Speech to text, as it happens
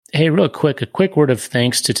Hey, real quick, a quick word of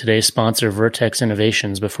thanks to today's sponsor, Vertex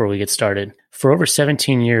Innovations, before we get started. For over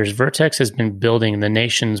 17 years, Vertex has been building the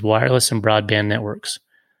nation's wireless and broadband networks.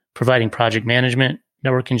 Providing project management,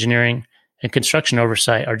 network engineering, and construction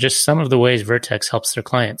oversight are just some of the ways Vertex helps their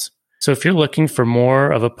clients. So if you're looking for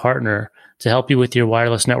more of a partner to help you with your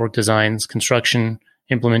wireless network designs, construction,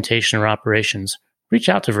 implementation, or operations, reach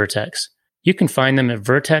out to Vertex. You can find them at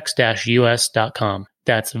vertex-us.com.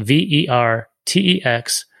 That's VERTEX-us.com.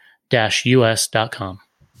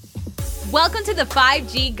 Welcome to the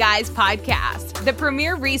 5G Guys podcast, the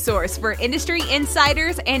premier resource for industry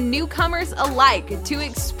insiders and newcomers alike to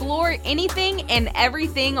explore anything and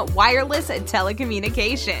everything wireless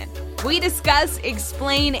telecommunication. We discuss,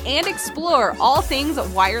 explain, and explore all things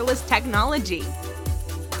wireless technology.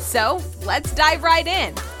 So let's dive right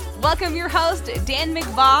in. Welcome your host, Dan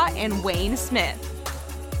McVaugh and Wayne Smith.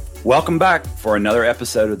 Welcome back for another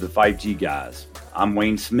episode of the 5G Guys. I'm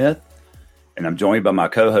Wayne Smith, and I'm joined by my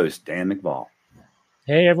co-host, Dan McVaugh.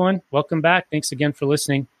 Hey, everyone. Welcome back. Thanks again for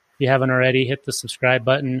listening. If you haven't already, hit the subscribe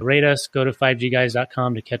button, rate us, go to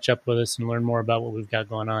 5gguys.com to catch up with us and learn more about what we've got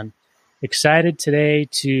going on. Excited today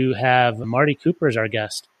to have Marty Cooper as our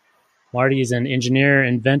guest. Marty is an engineer,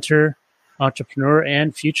 inventor, entrepreneur,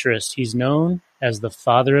 and futurist. He's known as the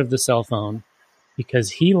father of the cell phone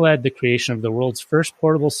because he led the creation of the world's first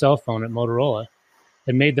portable cell phone at Motorola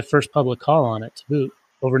and made the first public call on it to boot.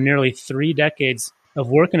 Over nearly 3 decades of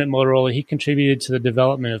working at Motorola, he contributed to the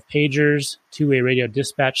development of pagers, two-way radio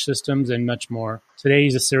dispatch systems, and much more. Today,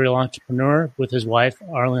 he's a serial entrepreneur with his wife,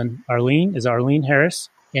 Arlene Harris,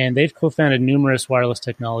 and they've co-founded numerous wireless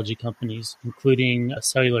technology companies, including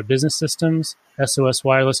Cellular Business Systems, SOS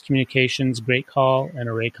Wireless Communications, Great Call, and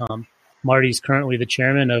Arraycom. Marty's currently the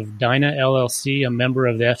chairman of Dyna LLC, a member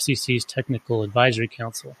of the FCC's Technical Advisory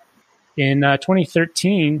Council. In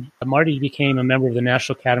 2013, Marty became a member of the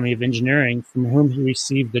National Academy of Engineering, from whom he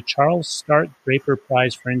received the Charles Stark Draper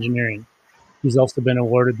Prize for Engineering. He's also been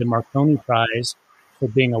awarded the Marconi Prize for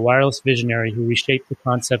being a wireless visionary who reshaped the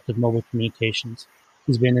concept of mobile communications.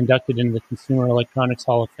 He's been inducted into the Consumer Electronics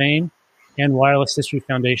Hall of Fame and Wireless History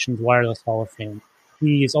Foundation's Wireless Hall of Fame.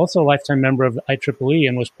 He is also a lifetime member of the IEEE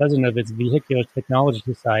and was president of its Vehicular Technology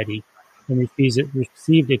Society and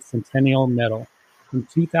received its Centennial Medal. In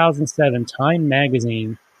 2007, Time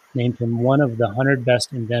magazine named him one of the 100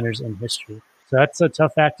 best inventors in history. So that's a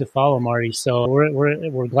tough act to follow, Marty. So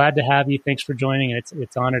we're glad to have you. Thanks for joining, and it's an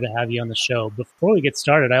honor to have you on the show. Before we get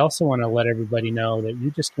started, I also want to let everybody know that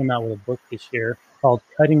you just came out with a book this year called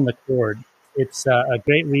Cutting the Cord. It's a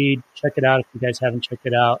great read. Check it out if you guys haven't checked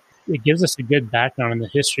it out. It gives us a good background on the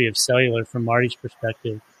history of cellular from Marty's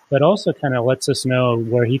perspective, but also kind of lets us know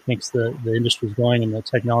where he thinks the industry is going and the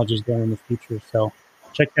technology is going in the future. So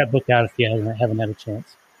check that book out if you haven't had a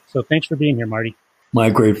chance. So thanks for being here, Marty. My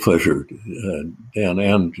great pleasure, Dan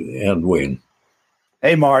and Wayne.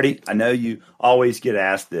 Hey, Marty, I know you always get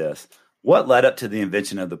asked this. What led up to the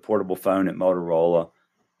invention of the portable phone at Motorola,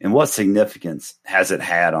 and what significance has it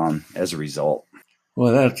had on as a result?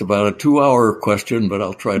 Well, that's about a 2-hour question, but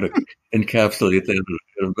I'll try to encapsulate that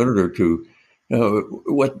in a minute or two.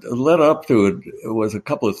 What led up to it was a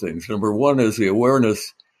couple of things. Number one is the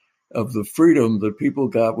awareness of the freedom that people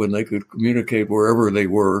got when they could communicate wherever they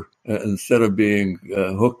were, instead of being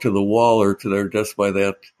hooked to the wall or to their desk by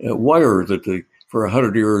that wire that for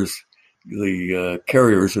 100 years the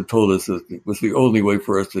carriers had told us that it was the only way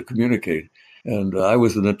for us to communicate. And I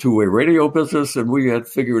was in the two-way radio business, and we had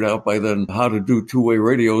figured out by then how to do two-way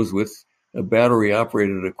radios with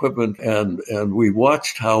battery-operated equipment. And we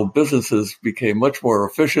watched how businesses became much more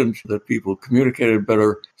efficient, that people communicated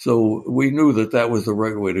better. So we knew that that was the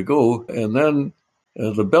right way to go. And then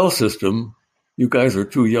the Bell system, you guys are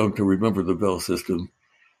too young to remember the Bell system,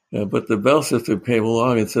 but the Bell system came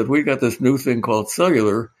along and said, we got this new thing called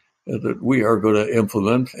cellular that we are going to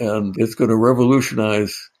implement, and it's going to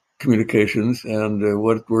revolutionize communications, and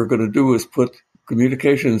what we're going to do is put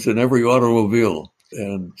communications in every automobile.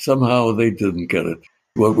 And somehow they didn't get it.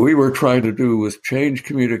 What we were trying to do was change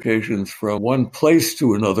communications from one place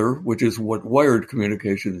to another, which is what wired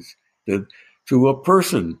communications did, to a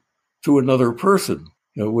person, to another person,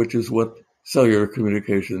 which is what cellular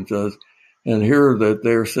communications does. And here that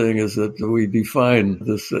they're saying is that we define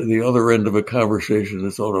this, the other end of a conversation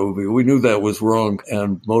as automobile. We knew that was wrong,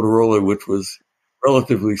 and Motorola, which was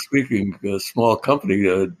relatively speaking, a small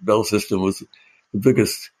company, Bell System was the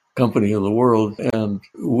biggest company in the world, and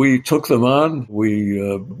we took them on. We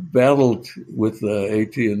battled with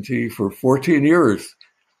AT&T for 14 years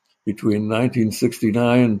between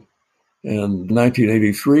 1969 and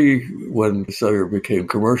 1983 when cellular became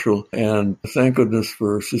commercial. And thank goodness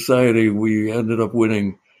for society, we ended up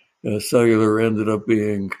winning cellular ended up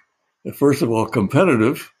being, first of all,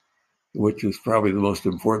 competitive, which is probably the most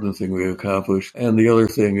important thing we accomplished. And the other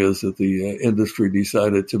thing is that the industry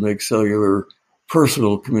decided to make cellular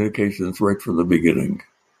personal communications right from the beginning.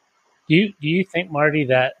 Do you think, Marty,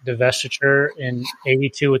 that divestiture in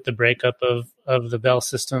 '82 with the breakup of the Bell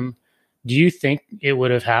system, do you think it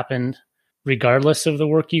would have happened regardless of the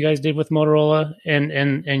work you guys did with Motorola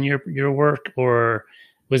and your work, or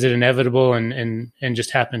was it inevitable and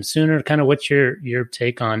just happened sooner? Kind of what's your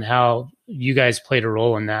take on how you guys played a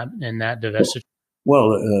role in that divestiture?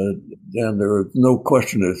 Well, Dan, there is no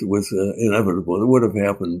question it was inevitable. It would have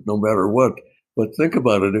happened no matter what. But think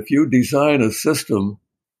about it. If you design a system,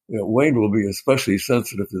 Wayne will be especially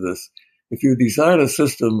sensitive to this. If you design a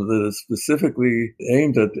system that is specifically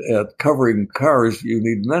aimed at covering cars, you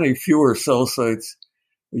need many fewer cell sites.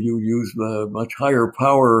 You use much higher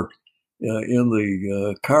power in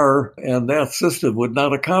the car, and that system would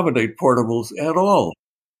not accommodate portables at all.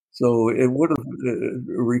 So it would have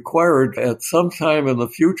required at some time in the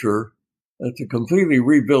future to completely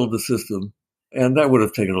rebuild the system, and that would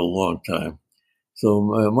have taken a long time. So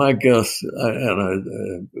my guess,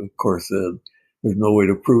 of course, there's no way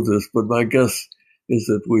to prove this, but my guess is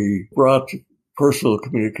that we brought personal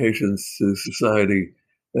communications to society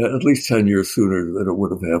at least 10 years sooner than it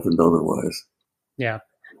would have happened otherwise. Yeah.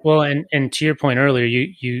 Well, and to your point earlier,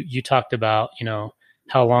 you talked about,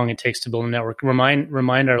 how long it takes to build a network.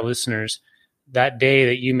 Remind our listeners that day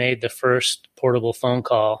that you made the first portable phone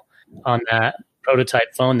call on that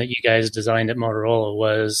prototype phone that you guys designed at Motorola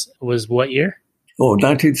was what year? Oh,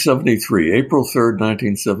 1973, April 3rd,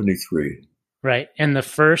 1973. Right. And the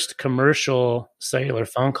first commercial cellular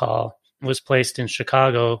phone call was placed in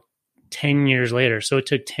Chicago 10 years later. So it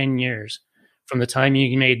took 10 years from the time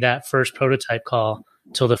you made that first prototype call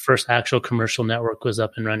till the first actual commercial network was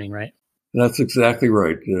up and running, right? That's exactly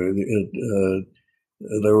right.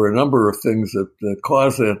 There were a number of things that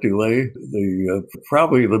caused that delay.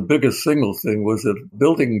 Probably the biggest single thing was that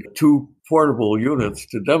building two portable units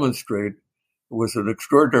to demonstrate was an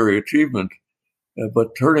extraordinary achievement,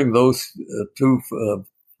 but turning those two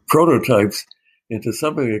prototypes into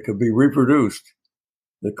something that could be reproduced,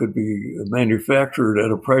 that could be manufactured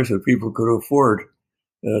at a price that people could afford,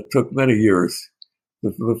 took many years.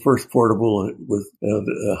 The first portable was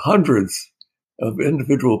hundreds of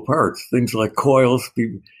individual parts, things like coils.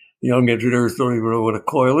 Young engineers don't even know what a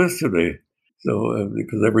coil is today. So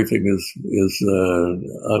because everything is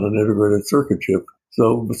on an integrated circuit chip.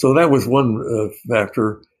 So that was one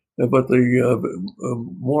factor. But the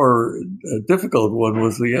more difficult one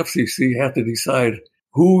was the FCC had to decide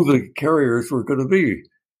who the carriers were going to be.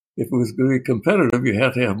 If it was going to be competitive, you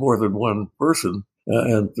had to have more than one person.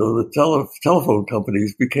 And so the telephone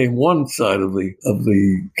companies became one side of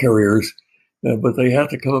the carriers, but they had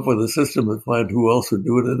to come up with a system to find who else would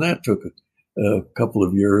do it, and that took a couple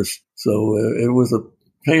of years. So it was a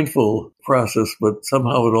painful process, but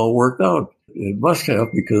somehow it all worked out. It must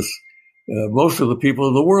have, because most of the people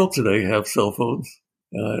in the world today have cell phones,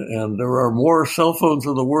 and there are more cell phones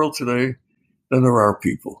in the world today than there are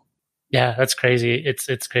people. Yeah, that's crazy.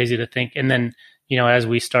 It's crazy to think. And then, as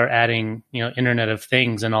we start adding, Internet of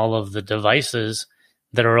Things and all of the devices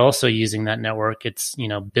that are also using that network, it's,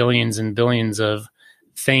 billions and billions of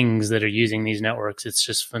things that are using these networks. It's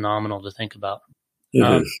just phenomenal to think about.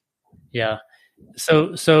 It is. Yeah.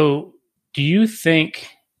 So do you think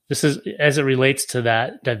this is, as it relates to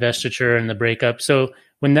that divestiture and the breakup? So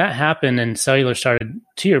when that happened and cellular started,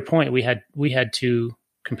 to your point, we had two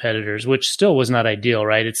competitors, which still was not ideal,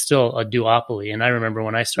 right? It's still a duopoly. And I remember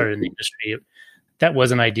when I started in the industry, that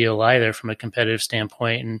wasn't ideal either from a competitive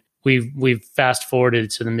standpoint. And we've fast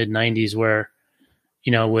forwarded to the mid 90s where,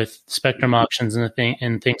 with spectrum auctions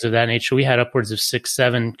and things of that nature, we had upwards of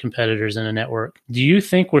 6-7 competitors in a network. Do you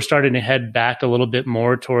think we're starting to head back a little bit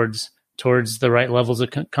more towards the right levels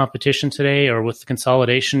of competition today, or with the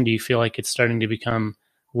consolidation, do you feel like it's starting to become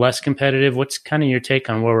less competitive? What's kind of your take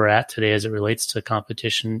on where we're at today as it relates to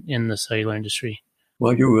competition in the cellular industry?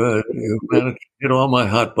 Well, you managed to hit all my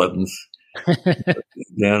hot buttons,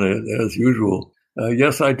 Dan, as usual.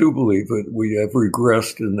 Yes, I do believe that we have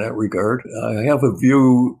regressed in that regard. I have a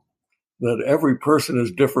view that every person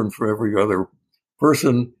is different from every other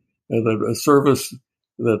person, and that a service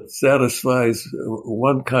that satisfies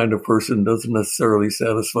one kind of person doesn't necessarily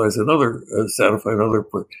satisfy another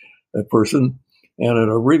person. And in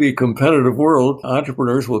a really competitive world,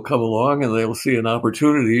 entrepreneurs will come along and they'll see an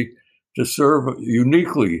opportunity to serve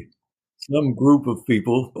uniquely some group of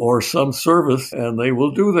people or some service, and they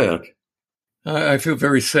will do that. I feel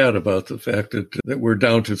very sad about the fact that we're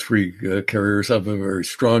down to 3 carriers. I'm a very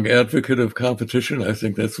strong advocate of competition. I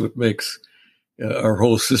think that's what makes our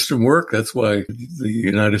whole system work. That's why the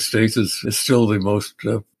United States is still the most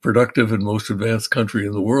productive and most advanced country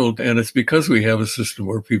in the world. And it's because we have a system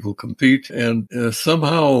where people compete. And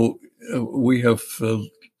somehow we have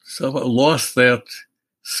somehow lost that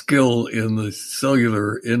skill in the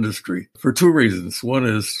cellular industry for 2 reasons. One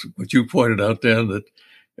is what you pointed out, Dan, that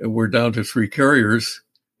we're down to 3 carriers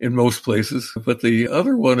in most places. But the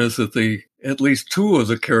other one is that at least 2 of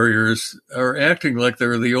the carriers are acting like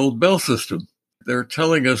they're the old Bell system. They're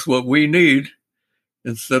telling us what we need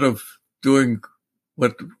instead of doing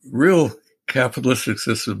what real capitalistic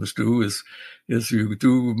systems do is you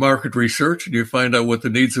do market research and you find out what the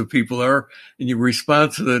needs of people are and you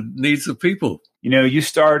respond to the needs of people. You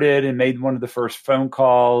started and made one of the first phone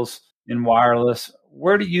calls in wireless.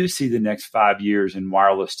 Where do you see the next 5 years in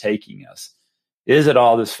wireless taking us? Is it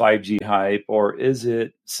all this 5G hype or is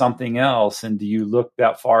it something else? And do you look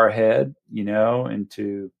that far ahead,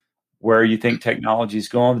 into where you think technology is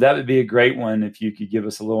going? That would be a great one if you could give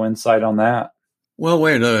us a little insight on that. Well,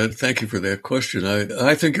 Wayne, thank you for that question.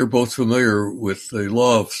 I think you're both familiar with the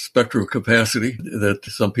law of spectral capacity that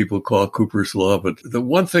some people call Cooper's law. But the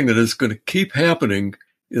one thing that is going to keep happening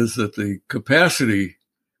is that the capacity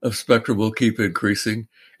of spectrum will keep increasing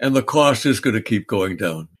and the cost is going to keep going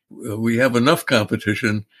down. We have enough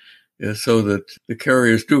competition so that the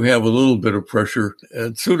carriers do have a little bit of pressure,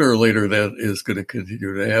 and sooner or later that is going to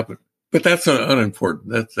continue to happen. But that's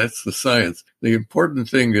unimportant. That's the science. The important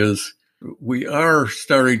thing is we are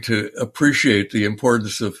starting to appreciate the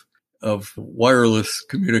importance of wireless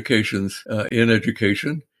communications in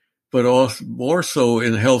education, but also more so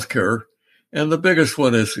in healthcare. And the biggest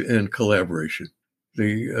one is in collaboration.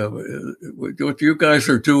 What you guys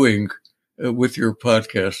are doing with your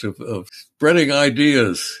podcast of spreading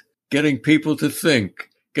ideas, getting people to think,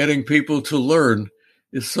 getting people to learn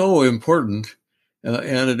is so important,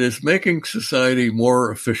 and it is making society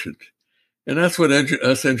more efficient. And that's what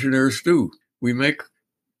us engineers do. We make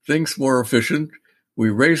things more efficient. We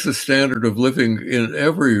raise the standard of living in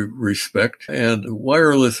every respect, and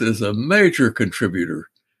wireless is a major contributor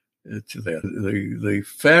to that. The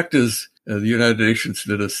fact is, the United Nations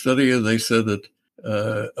did a study, and they said that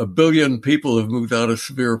 1 billion people have moved out of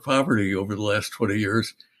severe poverty over the last 20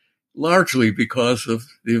 years, largely because of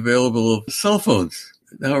the available of cell phones.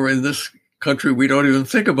 Now, in this country, we don't even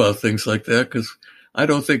think about things like that because I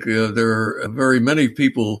don't think there are very many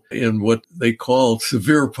people in what they call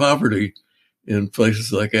severe poverty in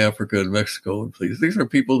places like Africa and Mexico and places. These are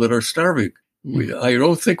people that are starving. I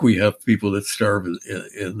don't think we have people that starve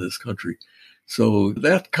in this country. So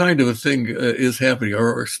that kind of a thing is happening.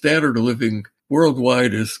 Our standard of living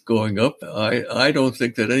worldwide is going up. I don't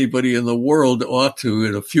think that anybody in the world ought to,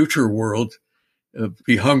 in a future world,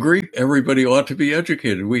 be hungry. Everybody ought to be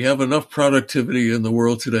educated. We have enough productivity in the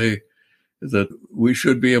world today that we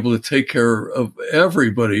should be able to take care of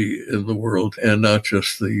everybody in the world and not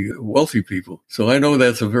just the wealthy people. So I know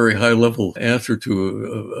that's a very high level answer to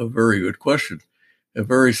a very good question.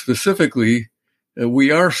 Very specifically, we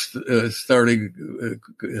are starting,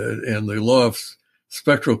 and the law of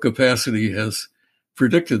spectral capacity has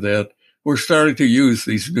predicted that, we're starting to use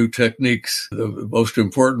these new techniques. The most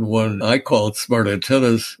important one, I call it smart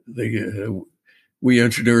antennas. We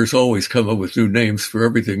engineers always come up with new names for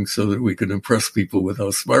everything so that we can impress people with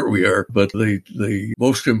how smart we are. But the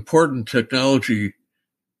most important technology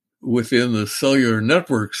within the cellular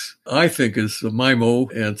networks, I think, is the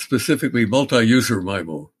MIMO, and specifically multi-user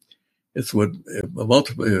MIMO. It's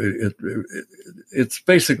it's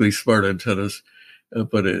basically smart antennas,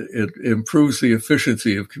 but it improves the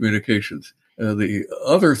efficiency of communications. The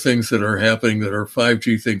other things that are happening that are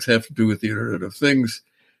 5G things have to do with the Internet of Things.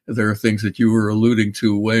 There are things that you were alluding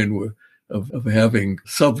to, Wayne, of having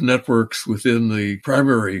sub-networks within the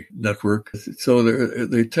primary network. So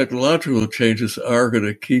the technological changes are going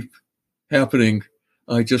to keep happening.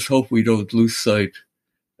 I just hope we don't lose sight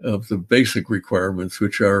of the basic requirements,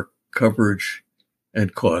 which are coverage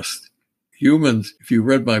and cost. Humans, if you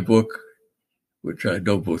read my book, which I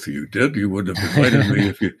know both of you did, you wouldn't have invited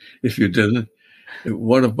me if you didn't.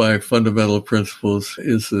 One of my fundamental principles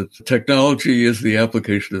is that technology is the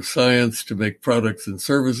application of science to make products and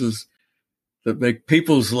services that make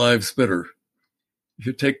people's lives better. If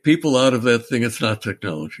you take people out of that thing, it's not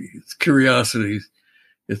technology. It's curiosity,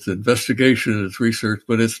 it's investigation, it's research,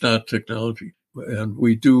 but it's not technology. And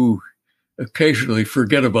we do occasionally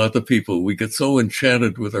forget about the people. We get so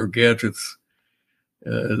enchanted with our gadgets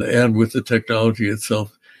and with the technology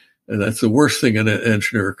itself. And that's the worst thing an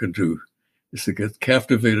engineer can do, is to get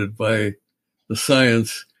captivated by the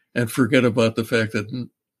science, and forget about the fact that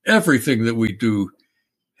everything that we do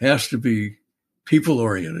has to be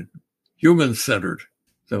people-oriented, human-centered.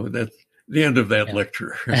 So that's the end of that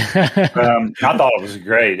lecture. I thought it was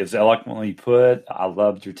great. It was eloquently put. I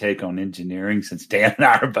loved your take on engineering, since Dan and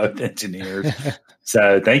I are both engineers.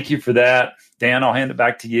 So thank you for that. Dan, I'll hand it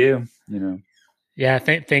back to you. Yeah,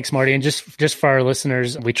 thanks, Marty. And just for our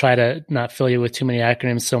listeners, we try to not fill you with too many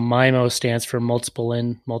acronyms. So MIMO stands for multiple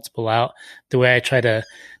in, multiple out. The way I try to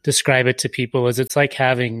describe it to people is it's like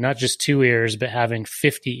having not just 2 ears, but having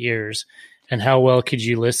 50 ears. And how well could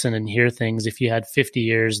you listen and hear things if you had 50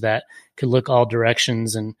 ears that could look all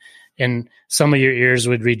directions, and some of your ears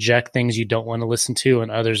would reject things you don't want to listen to,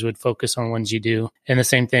 and others would focus on ones you do. And the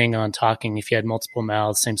same thing on talking. If you had multiple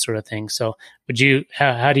mouths, same sort of thing. So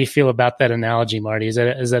how do you feel about that analogy, Marty? Is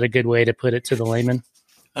that a good way to put it to the layman?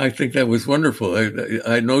 I think that was wonderful.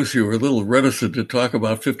 I noticed you were a little reticent to talk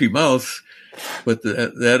about 50 mouths, but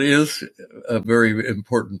that is a very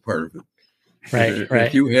important part of it. Right.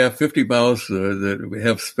 If you have 50 mouths that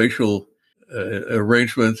have spatial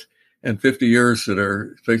arrangements and 50 ears that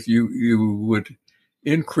are, you would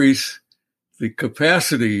increase the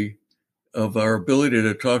capacity of our ability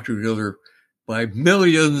to talk to each other by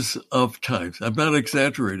millions of times. I'm not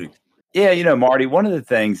exaggerating. Yeah, Marty, one of the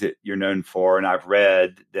things that you're known for, and I've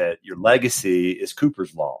read that your legacy, is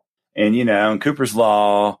Cooper's Law. And, in Cooper's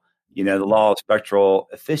Law, the law of spectral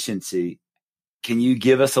efficiency. Can you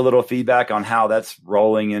give us a little feedback on how that's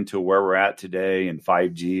rolling into where we're at today in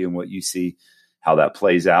 5G and what you see, how that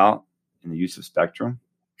plays out in the use of spectrum?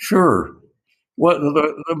 Sure. What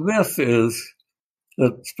the myth is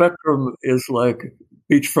that spectrum is like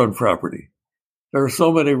beachfront property. There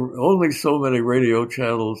are only so many radio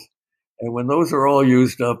channels, and when those are all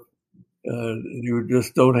used up, you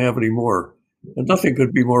just don't have any more. And nothing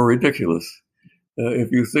could be more ridiculous.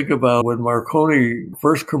 If you think about when Marconi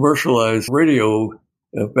first commercialized radio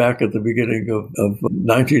back at the beginning of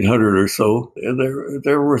 1900 or so,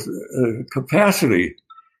 there was a capacity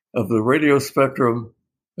of the radio spectrum.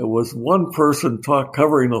 It was one person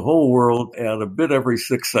covering the whole world at a bit every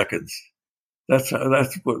 6 seconds. That's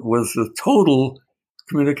what was the total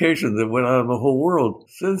communication that went on in the whole world.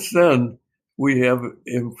 Since then, we have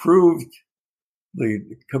improved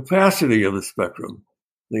the capacity of the spectrum,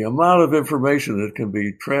 the amount of information that can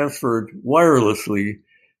be transferred wirelessly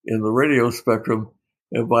in the radio spectrum,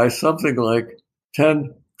 by something like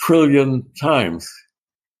 10 trillion times.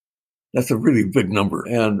 That's a really big number.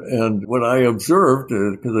 And what I observed,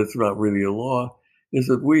 because it's not really a law, is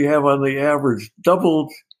that we have on the average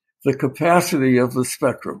doubled the capacity of the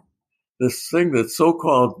spectrum. This thing that's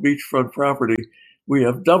so-called beachfront property, we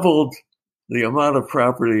have doubled the amount of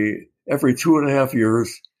property every 2.5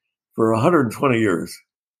 years for 120 years.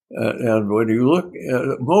 And when you look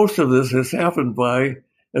at most of this has happened by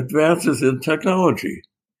advances in technology.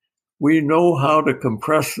 We know how to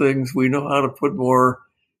compress things. We know how to put more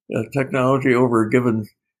technology over a given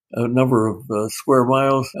number of square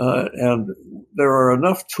miles. And there are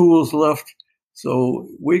enough tools left so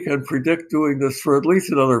we can predict doing this for at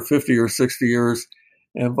least another 50 or 60 years.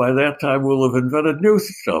 And by that time, we'll have invented new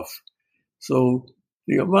stuff. So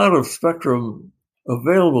the amount of spectrum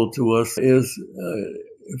available to us is,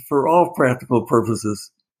 for all practical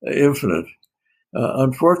purposes, infinite.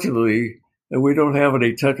 Unfortunately, we don't have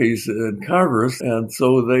any techies in Congress, and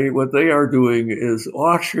so what they are doing is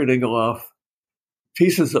auctioning off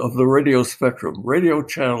pieces of the radio spectrum, radio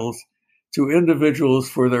channels, to individuals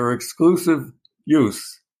for their exclusive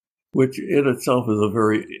use, which in itself is a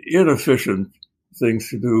very inefficient thing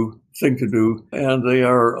to do. And they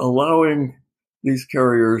are allowing these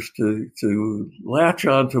carriers to latch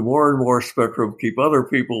on to more and more spectrum, keep other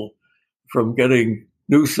people from getting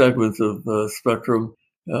new segments of spectrum.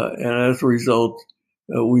 And as a result,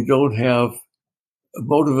 we don't have a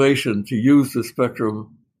motivation to use the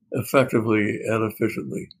spectrum effectively and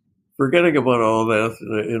efficiently. Forgetting about all that,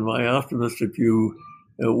 in my optimistic view,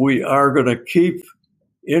 we are going to keep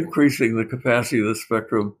increasing the capacity of the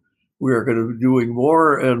spectrum. We are going to be doing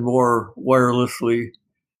more and more wirelessly,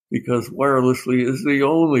 because wirelessly is the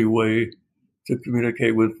only way to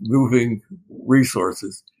communicate with moving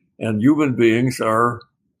resources. And human beings are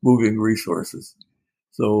moving resources.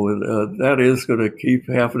 So that is going to keep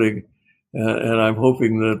happening. And I'm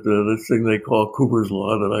hoping that this thing they call Cooper's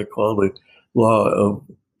Law, that I call the law of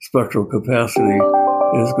spectral capacity,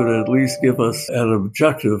 is going to at least give us an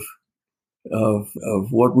objective of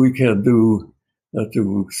what we can do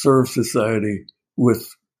to serve society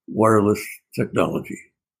with wireless technology.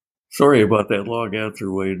 Sorry about that long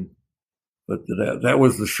answer, Wayne, but that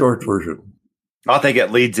was the short version. I think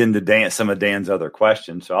it leads into some of Dan's other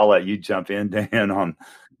questions. So I'll let you jump in, Dan,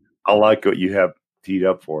 I like what you have teed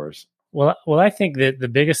up for us. Well, I think that the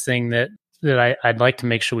biggest thing that I'd like to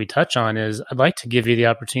make sure we touch on is I'd like to give you the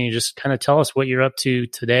opportunity to just kind of tell us what you're up to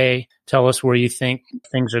today. Tell us where you think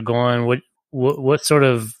things are going. What sort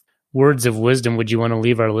of words of wisdom would you want to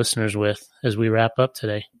leave our listeners with as we wrap up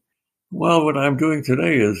today? Well, what I'm doing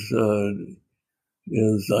today is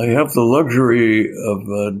I have the luxury of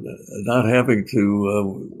not having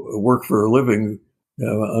to work for a living.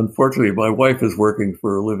 Unfortunately, my wife is working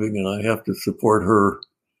for a living, and I have to support her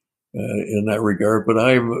in that regard. But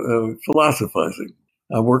I'm philosophizing.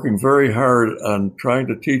 I'm working very hard on trying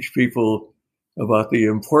to teach people about the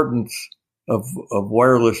importance of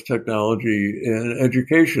wireless technology in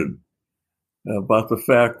education, about the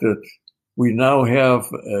fact that we now have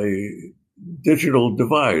a digital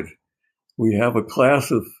divide. We have a class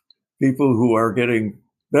of people who are getting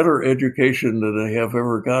better education than they have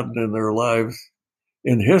ever gotten in their lives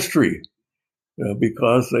in history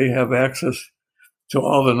because they have access to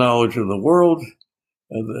all the knowledge of the world.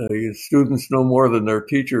 The students know more than their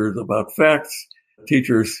teachers about facts.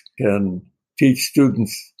 Teachers can teach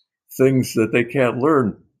students things that they can't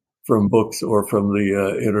learn from books or from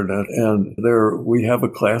the internet. And we have a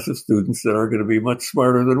class of students that are going to be much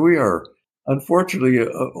smarter than we are. Unfortunately,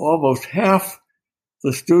 almost half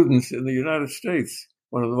the students in the United States,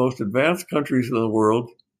 one of the most advanced countries in the world,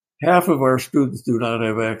 half of our students do not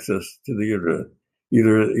have access to the internet.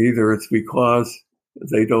 Either it's because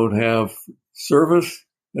they don't have service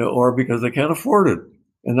or because they can't afford it.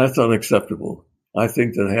 And that's unacceptable. I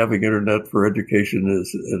think that having internet for education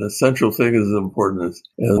is an essential thing, as important as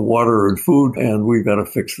water and food, and we've got to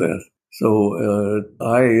fix that. So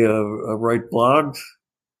I write blogs,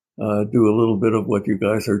 do a little bit of what you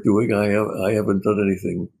guys are doing. I haven't done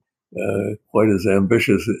anything quite as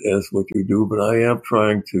ambitious as what you do, but I am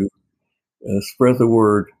trying to spread the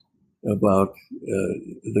word about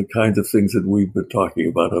the kinds of things that we've been talking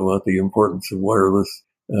about the importance of wireless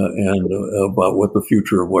and about what the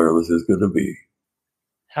future of wireless is going to be.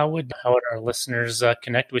 How would our listeners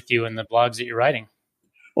connect with you in the blogs that you're writing?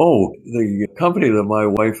 Oh, the company that my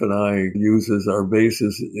wife and I use as our base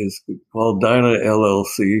is called Dyna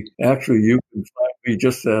LLC. Actually, you can find me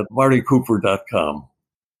just at martycooper.com.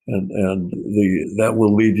 And that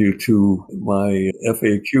will lead you to my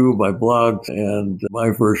FAQ, my blog, and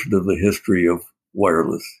my version of the history of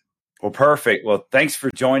wireless. Well, perfect. Well, thanks for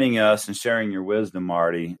joining us and sharing your wisdom,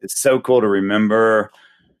 Marty. It's so cool to remember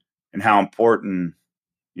and how important,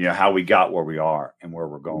 how we got where we are and where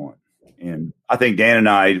we're going. And I think Dan and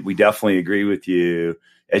I, we definitely agree with you.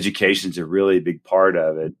 Education's a really big part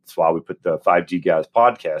of it. That's why we put the 5G Guys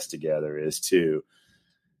podcast together, is to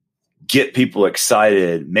get people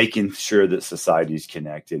excited, making sure that society is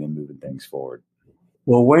connected and moving things forward.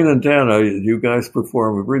 Well, Wayne and Dan, you guys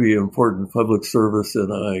perform a really important public service,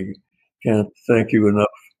 and I can't thank you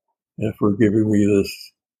enough for giving me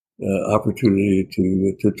this opportunity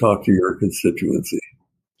to talk to your constituency.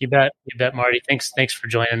 You bet, Marty. Thanks for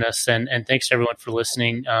joining us, and thanks to everyone for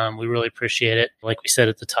listening. We really appreciate it. Like we said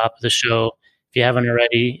at the top of the show, if you haven't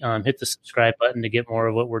already, hit the subscribe button to get more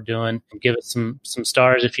of what we're doing. Give it some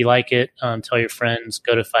stars if you like it. Tell your friends.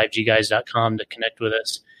 Go to 5gguys.com to connect with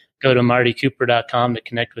us. Go to martycooper.com to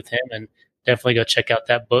connect with him, and definitely go check out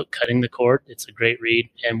that book, Cutting the Cord. It's a great read,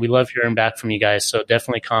 and we love hearing back from you guys. So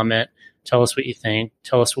definitely comment. Tell us what you think.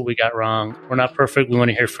 Tell us what we got wrong. We're not perfect. We want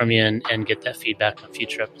to hear from you and get that feedback on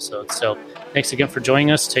future episodes. So thanks again for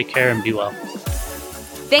joining us. Take care and be well.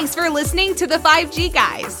 Thanks for listening to the 5G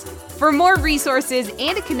Guys. For more resources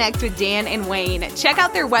and to connect with Dan and Wayne, check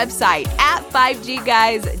out their website at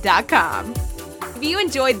 5gguys.com. If you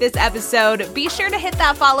enjoyed this episode, be sure to hit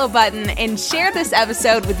that follow button and share this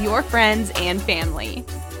episode with your friends and family.